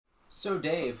So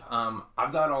Dave,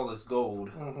 I've got all this gold.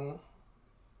 Mm-hmm.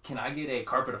 Can I get a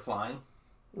carpet of flying?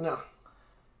 No.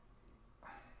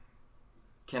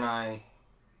 Can I?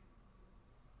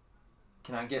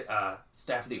 Can I get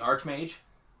staff of the Archmage?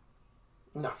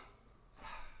 No.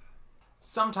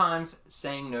 Sometimes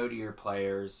saying no to your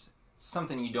players is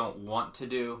something you don't want to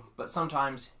do, but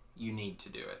sometimes you need to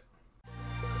do it.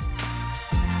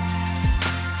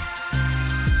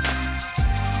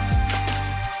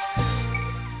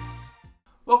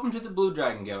 Welcome to the Blue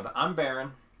Dragon Guild. I'm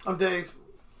Baron. I'm Dave.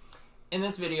 In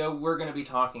this video, we're going to be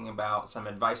talking about some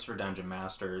advice for Dungeon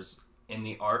Masters in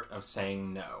the art of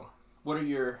saying no. What are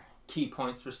your key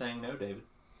points for saying no, David?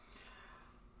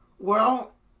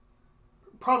 Well,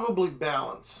 probably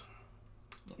balance.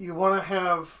 You want to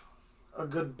have a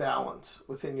good balance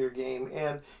within your game,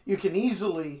 and you can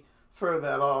easily throw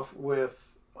that off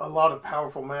with a lot of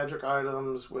powerful magic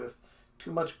items, with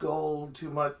too much gold, too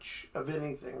much of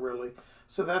anything, really.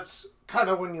 So that's kind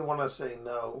of when you want to say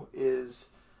no,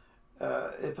 is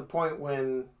at the point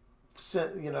when,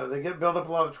 you know, they build up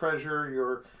a lot of treasure,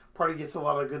 your party gets a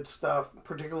lot of good stuff,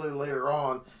 particularly later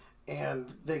on,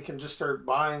 and they can just start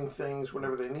buying things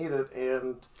whenever they need it,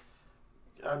 and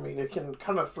I mean, it can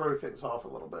kind of throw things off a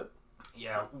little bit.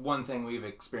 Yeah, one thing we've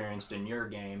experienced in your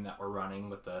game that we're running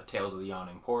with the Tales of the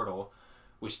Yawning Portal,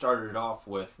 we started it off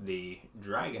with the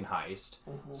Dragon Heist,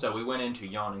 so we went into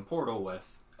Yawning Portal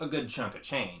with a good chunk of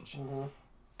change,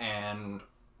 and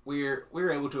we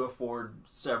were able to afford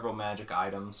several magic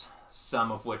items,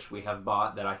 some of which we have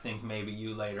bought that I think maybe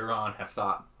you later on have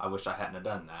thought, I wish I hadn't have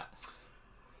done that.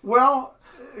 Well,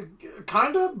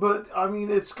 kind of, but I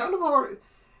mean, it's kind of hard.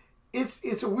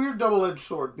 It's a weird double-edged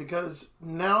sword, because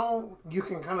now you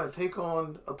can kind of take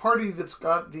on a party that's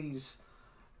got these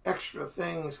extra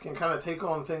things, can kind of take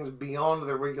on things beyond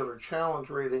their regular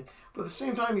challenge rating, but at the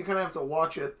same time you kind of have to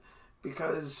watch it,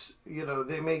 because, you know,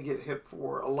 they may get hit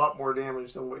for a lot more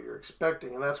damage than what you're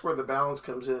expecting, and that's where the balance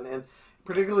comes in, and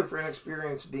particularly for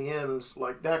inexperienced DMs,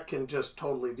 like, that can just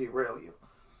totally derail you.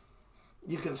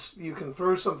 You can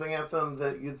throw something at them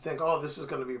that you'd think, oh, this is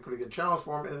going to be a pretty good challenge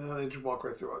for them, and then they just walk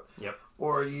right through it. Yep.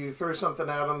 Or you throw something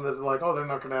at them that, like, oh, they're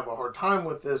not going to have a hard time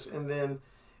with this, and then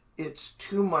it's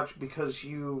too much because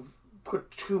you've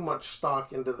put too much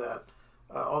stock into that,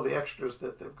 all the extras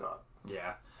that they've got.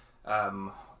 Yeah.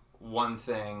 One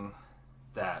thing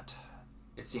that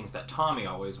it seems that Tommy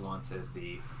always wants is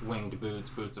the winged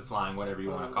boots, boots of flying, whatever you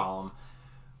want to call them,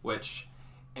 which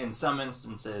in some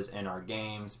instances in our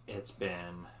games it's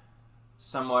been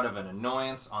somewhat of an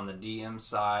annoyance on the DM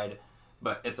side,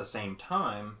 but at the same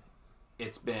time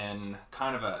it's been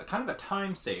kind of a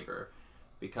time saver,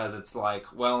 because it's like,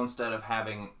 well, instead of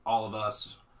having all of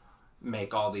us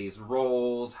make all these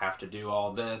rolls, have to do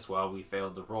all this, well, we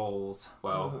failed the rolls,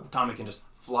 well, Tommy can just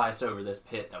fly us over this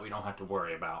pit that we don't have to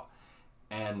worry about.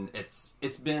 And it's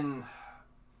been,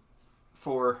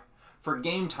 for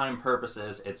game time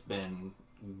purposes, it's been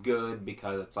good,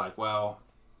 because it's like, well,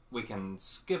 we can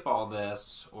skip all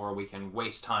this, or we can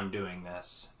waste time doing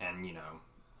this and, you know,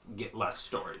 get less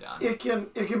story done. It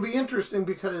can be interesting,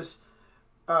 because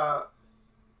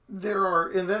there are,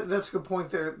 and that's a good point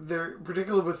there,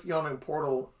 particularly with Yawning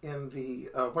Portal in the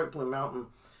White Blue Mountain,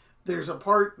 there's a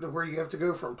part where you have to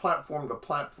go from platform to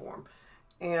platform.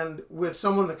 And with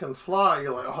someone that can fly,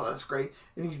 you're like, oh, that's great.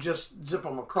 And you just zip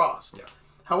them across. Yeah.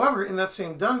 However, in that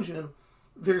same dungeon,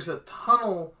 there's a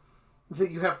tunnel that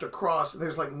you have to cross.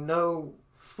 There's like no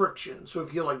friction. So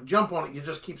if you like jump on it, you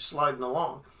just keep sliding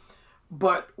along.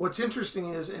 But what's interesting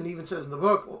is, and even says in the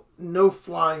book, no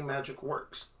flying magic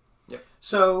works. Yep.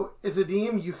 So as a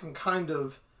DM, you can kind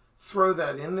of throw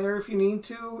that in there if you need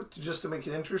to just to make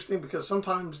it interesting, because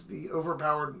sometimes the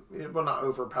overpowered, well, not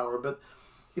overpowered, but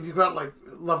if you've got like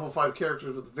level 5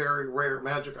 characters with very rare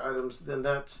magic items, then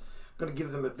that's going to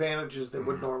give them advantages they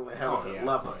would normally have at that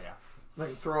level. Oh, yeah. They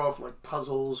can throw off like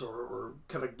puzzles or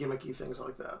kind of gimmicky things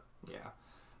like that.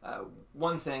 Yeah.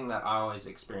 One thing that I always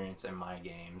experience in my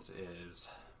games is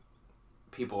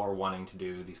people are wanting to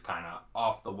do these kind of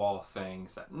off-the-wall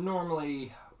things that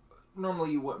normally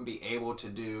you wouldn't be able to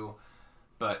do,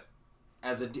 but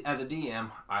as a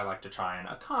DM, I like to try and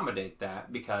accommodate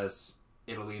that, because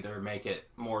it'll either make it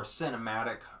more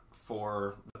cinematic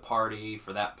for the party,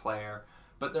 for that player,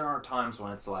 but there are times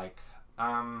when it's like,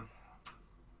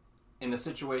 in the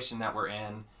situation that we're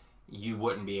in, you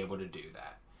wouldn't be able to do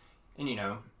that. And, you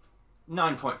know,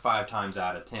 9.5 times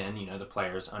out of 10, you know, the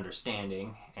player's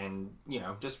understanding and, you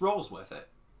know, just rolls with it.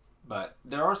 But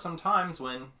there are some times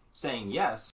when saying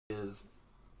yes is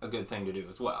a good thing to do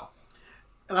as well.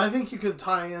 And I think you could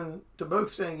tie in to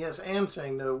both saying yes and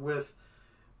saying no with,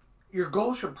 your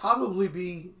goal should probably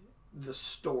be the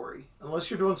story, unless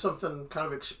you're doing something kind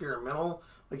of experimental,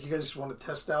 like you guys just want to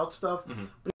test out stuff. Mm-hmm.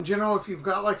 But in general, if you've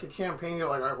got like a campaign, you're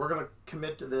like, all right, we're going to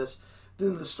commit to this,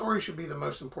 then the story should be the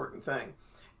most important thing.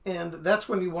 And that's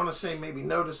when you want to say maybe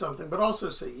no to something, but also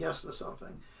say yes to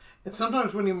something. And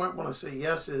sometimes when you might want to say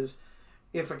yes is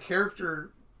if a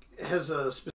character has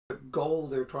a specific goal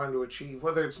they're trying to achieve,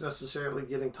 whether it's necessarily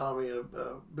getting Tommy a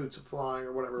boots of flying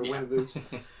or whatever, wing boots,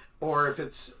 or if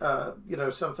it's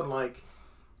something like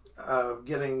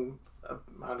getting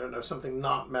I don't know, something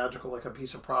not magical like a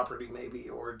piece of property maybe,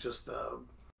 or just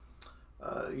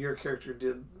your character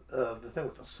did the thing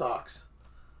with the socks.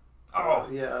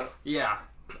 Yeah.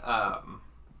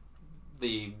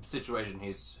 The situation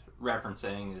he's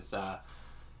referencing is our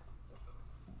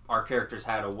characters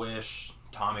had a wish.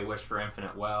 Tommy wished for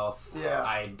infinite wealth. Yeah.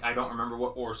 I don't remember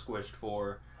what Orsk wished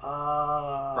for.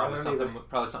 Probably something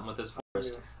with his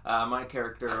forest. My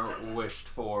character wished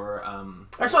for.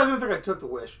 Actually, I don't think I took the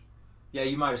wish. Yeah,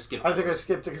 you might have skipped. I think I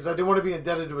skipped it because I didn't want to be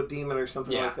indebted to a demon or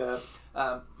something like that.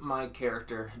 My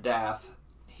character Dath,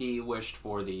 he wished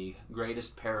for the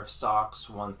greatest pair of socks,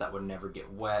 ones that would never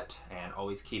get wet and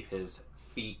always keep his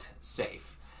feet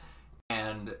safe.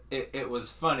 And it was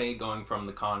funny going from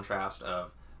the contrast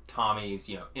of Tommy's,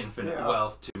 infinite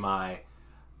wealth to my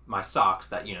socks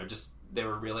that, just they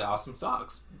were really awesome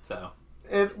socks. So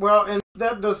and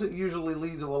that doesn't usually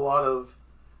lead to a lot of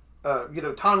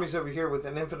Tommy's over here with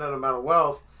an infinite amount of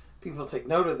wealth. People take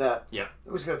note of that. Yeah.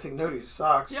 Always got to take note of your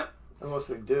socks. Yep. Unless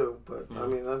they do, but I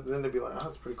mean, then they'd be like, "Oh,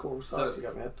 that's pretty cool socks you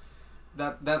got, man."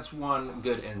 That's one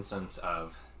good instance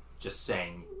of just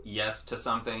saying yes to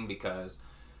something because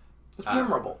it's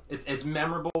memorable. It's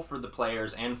memorable for the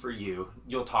players and for you.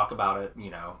 You'll talk about it,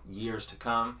 years to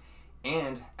come.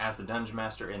 And as the dungeon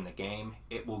master in the game,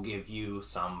 it will give you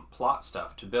some plot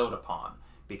stuff to build upon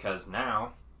because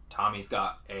now Tommy's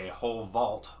got a whole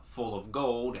vault full of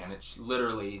gold and it's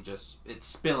literally it's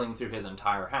spilling through his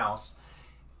entire house.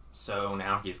 So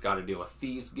now he's got to deal with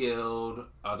Thieves Guild,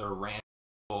 other random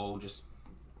people just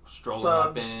strolling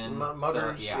up in.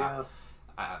 Muggers, yeah.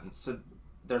 So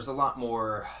there's a lot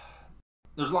more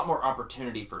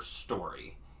opportunity for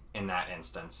story in that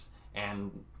instance.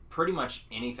 And pretty much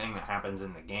anything that happens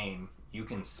in the game, you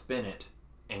can spin it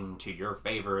into your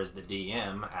favor as the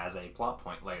DM as a plot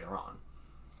point later on.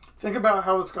 Think about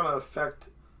how it's going to affect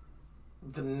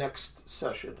the next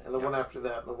session and the one after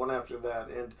that and the one after that.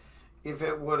 And if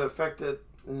it would affect it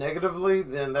negatively,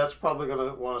 then that's probably going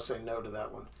to want to say no to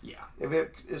that one. Yeah. If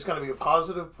it is going to be a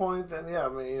positive point, then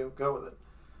go with it.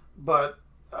 But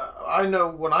I know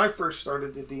when I first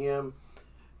started to DM,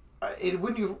 I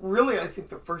think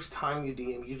the first time you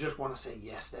DM, you just want to say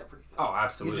yes to everything. Oh,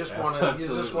 absolutely. You just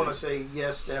want to say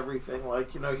yes to everything.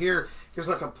 Like, here's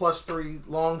like a +3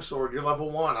 longsword. You're level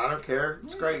 1. I don't care.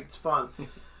 It's great. It's fun.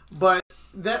 But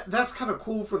that's kind of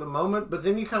cool for the moment. But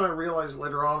then you kind of realize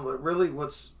later on that really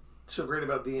what's so great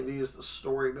about D&D is the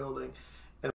story building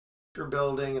and the character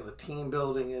building and the team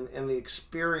building and the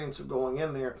experience of going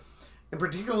in there. And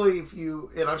particularly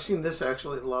and I've seen this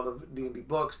actually in a lot of D&D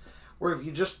books, where if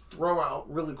you just throw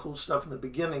out really cool stuff in the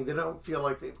beginning, they don't feel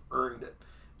like they've earned it.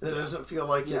 And it doesn't feel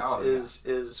like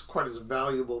is quite as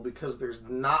valuable because there's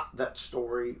not that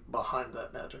story behind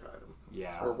that magic item.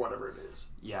 Yeah. Or whatever it is.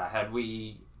 Yeah, had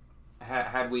we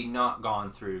not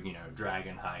gone through,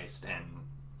 Dragon Heist and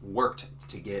worked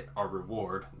to get our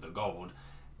reward, the gold,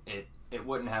 it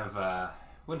wouldn't have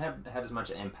had as much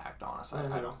impact on us,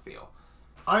 I don't feel.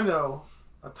 I know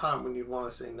a time when you'd want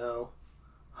to say no.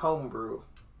 Homebrew.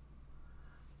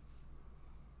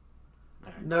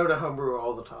 Right. No to homebrew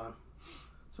all the time.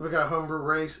 So we got homebrew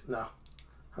race? No.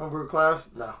 Homebrew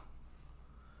class? No.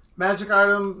 Magic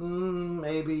item?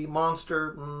 Maybe.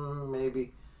 Monster?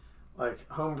 Maybe. Like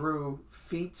homebrew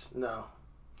feats? No.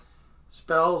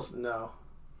 Spells? No.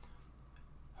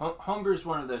 Homebrew is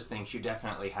one of those things you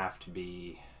definitely have to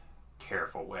be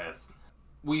careful with.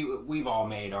 We've all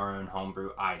made our own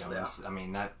homebrew items. Yeah. I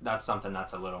mean, that's something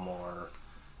that's a little more,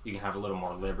 you can have a little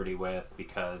more liberty with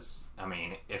because, I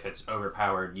mean, if it's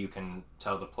overpowered, you can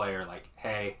tell the player, like,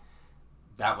 hey,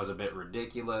 that was a bit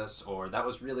ridiculous, or that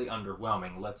was really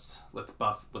underwhelming. Let's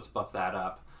buff that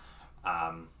up.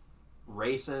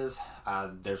 Races,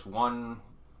 there's one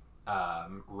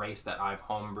race that I've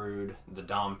homebrewed, the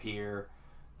Dompier,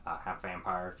 half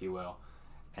vampire, if you will,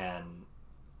 and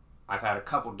I've had a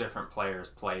couple different players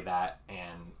play that,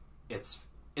 and it's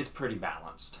pretty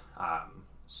balanced.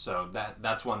 So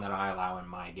that's one that I allow in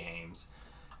my games.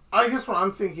 I guess what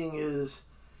I'm thinking is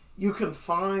you can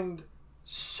find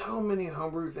so many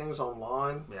homebrew things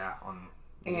online. Yeah, on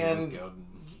and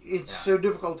it's so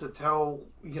difficult to tell.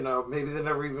 Maybe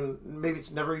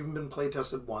it's never even been play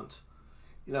tested once.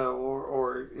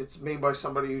 or it's made by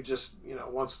somebody who just,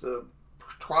 wants to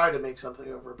try to make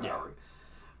something overpowering. Yeah.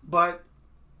 But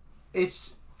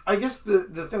I guess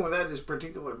the thing with that is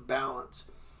particular balance,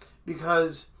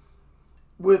 because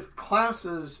with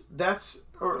classes,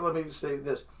 or let me just say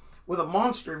this, with a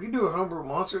monster, if you do a homebrew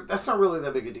monster, that's not really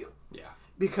that big a deal. Yeah.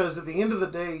 Because at the end of the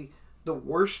day, the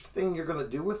worst thing you're going to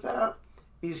do with that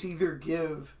is either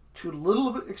give too little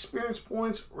of experience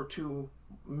points or too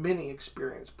many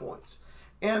experience points.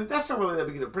 And that's not really that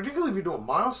big a deal. Particularly if you're doing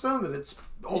milestone, then it's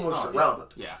almost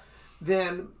irrelevant. Yeah.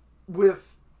 Then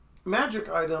with magic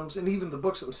items, and even the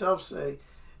books themselves say,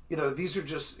 these are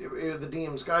just, the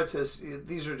DM's guide says,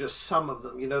 these are just some of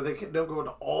them. They don't go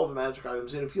into all the magic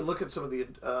items. And if you look at some of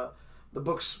the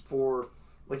books for,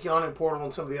 like Yawning Portal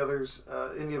and some of the others,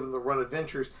 any of them that run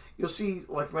adventures, you'll see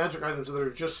like magic items that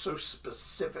are just so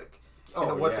specific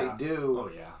into what they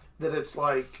do that it's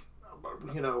like,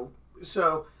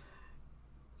 so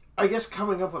I guess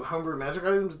coming up with homebrew magic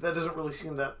items, that doesn't really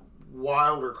seem that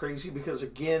wild or crazy, because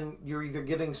again, you're either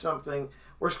getting something,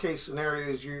 worst case scenario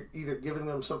is you're either giving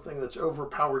them something that's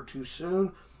overpowered too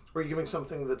soon, or you're giving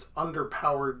something that's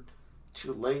underpowered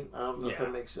too late. I don't know if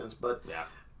that makes sense, but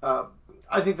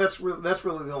I think that's really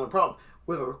the only problem.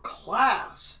 With a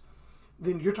class,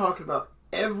 then you're talking about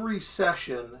every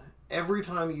session, every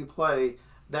time you play,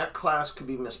 that class could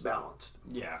be misbalanced.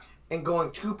 Yeah. And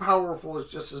going too powerful is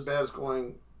just as bad as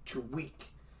going too weak.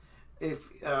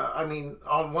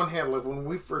 On one hand, like when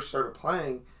we first started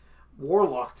playing,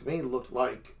 Warlock to me looked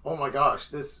like, oh my gosh,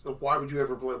 why would you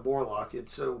ever play Warlock?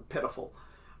 It's so pitiful.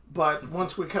 But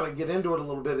once we kind of get into it a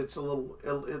little bit, it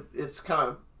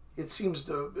seems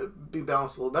to be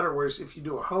balanced a little better. Whereas if you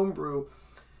do a homebrew,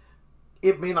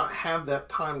 it may not have that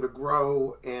time to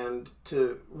grow and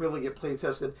to really get play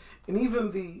tested. And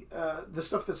even the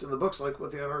stuff that's in the books, like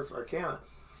with the Unearthed Arcana,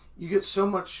 you get so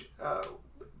much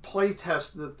play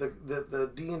test that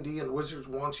the D&D and Wizards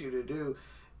wants you to do,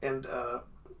 and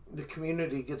the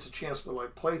community gets a chance to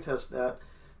like play test that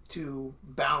to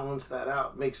balance that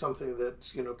out, make something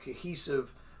that's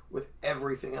cohesive with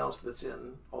everything else that's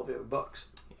in all the other books.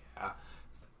 Yeah,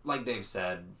 like Dave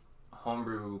said,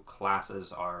 homebrew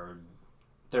classes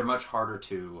they're much harder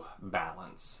to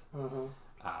balance. Mm-hmm.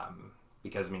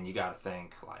 Because you got to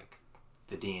think like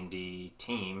the D&D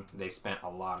team, they spent a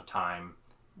lot of time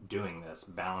doing this,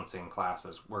 balancing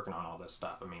classes, working on all this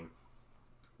stuff.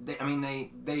 They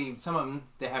some of them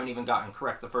they haven't even gotten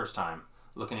correct the first time.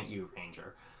 Looking at you,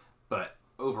 Ranger, but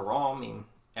overall,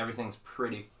 everything's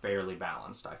pretty fairly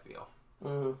balanced, I feel.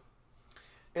 Mm-hmm.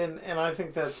 And I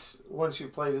think that's, once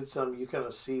you've played it some, you kind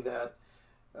of see that,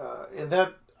 and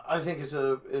that I think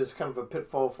is kind of a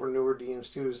pitfall for newer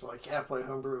DMs too. Is like, play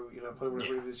homebrew, play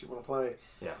whatever it is you want to play.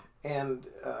 Yeah. And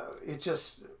it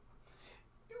just,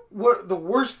 what the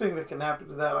worst thing that can happen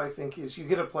to that, I think, is you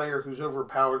get a player who's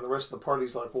overpowered, and the rest of the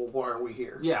party's like, well, why are we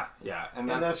here? Yeah, and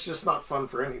that's just not fun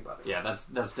for anybody. Yeah, that's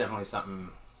definitely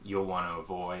something you'll want to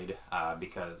avoid,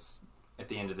 because at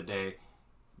the end of the day,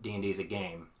 D&D is a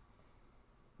game.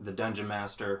 The dungeon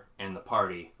master and the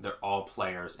party, they're all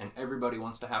players, and everybody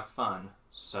wants to have fun.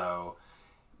 So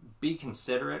be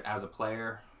considerate as a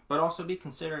player, but also be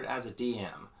considerate as a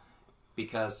DM,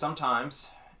 because sometimes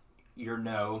your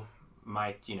no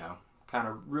might, kind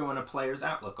of ruin a player's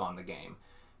outlook on the game.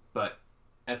 But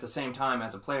at the same time,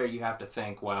 as a player, you have to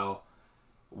think, well,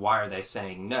 why are they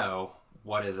saying no?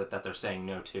 What is it that they're saying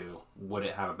no to? Would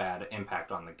it have a bad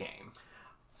impact on the game?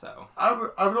 So I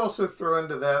would also throw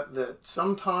into that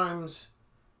sometimes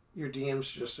your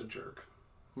DM's just a jerk.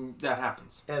 That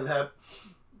happens. And a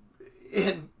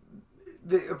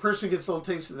person gets a little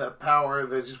taste of that power,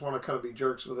 they just want to kind of be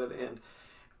jerks with it, and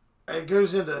it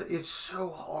goes into, it's so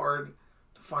hard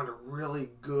to find a really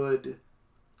good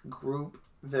group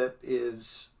that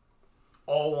is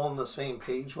all on the same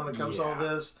page when it comes to all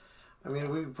this. We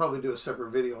could probably do a separate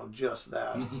video on just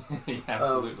that. Yeah,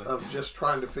 absolutely. Of just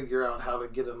trying to figure out how to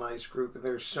get a nice group. And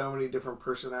there's so many different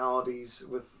personalities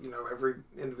with, every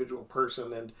individual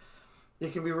person. And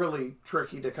it can be really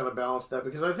tricky to kind of balance that.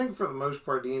 Because I think for the most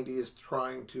part, D&D is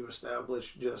trying to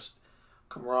establish just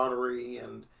camaraderie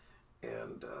and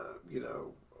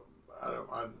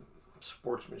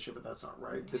sportsmanship, but that's not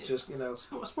right. But just,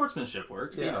 sportsmanship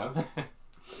works,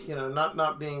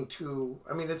 not being too,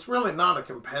 it's really not a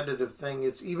competitive thing.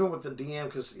 It's even with the DM,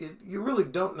 because you really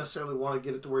don't necessarily want to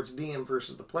get it towards DM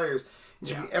versus the players. It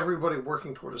should be everybody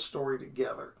working toward a story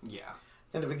together. Yeah.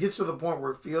 And if it gets to the point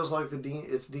where it feels like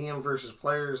it's DM versus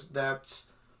players, that's,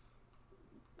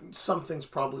 something's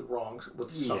probably wrong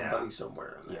with somebody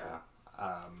somewhere in there.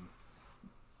 Yeah.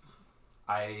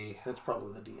 That's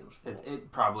probably the DM's fault.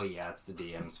 It probably, yeah, it's the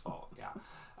DM's fault, yeah.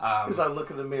 As I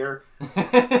look in the mirror.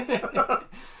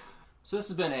 So this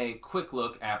has been a quick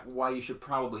look at why you should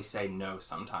probably say no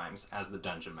sometimes as the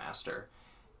Dungeon Master.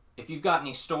 If you've got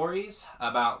any stories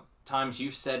about times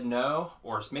you've said no,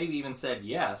 or maybe even said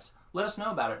yes, let us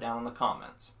know about it down in the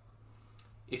comments.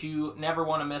 If you never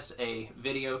want to miss a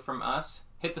video from us,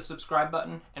 hit the subscribe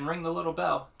button and ring the little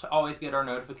bell to always get our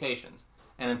notifications.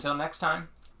 And until next time,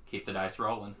 keep the dice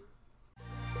rolling.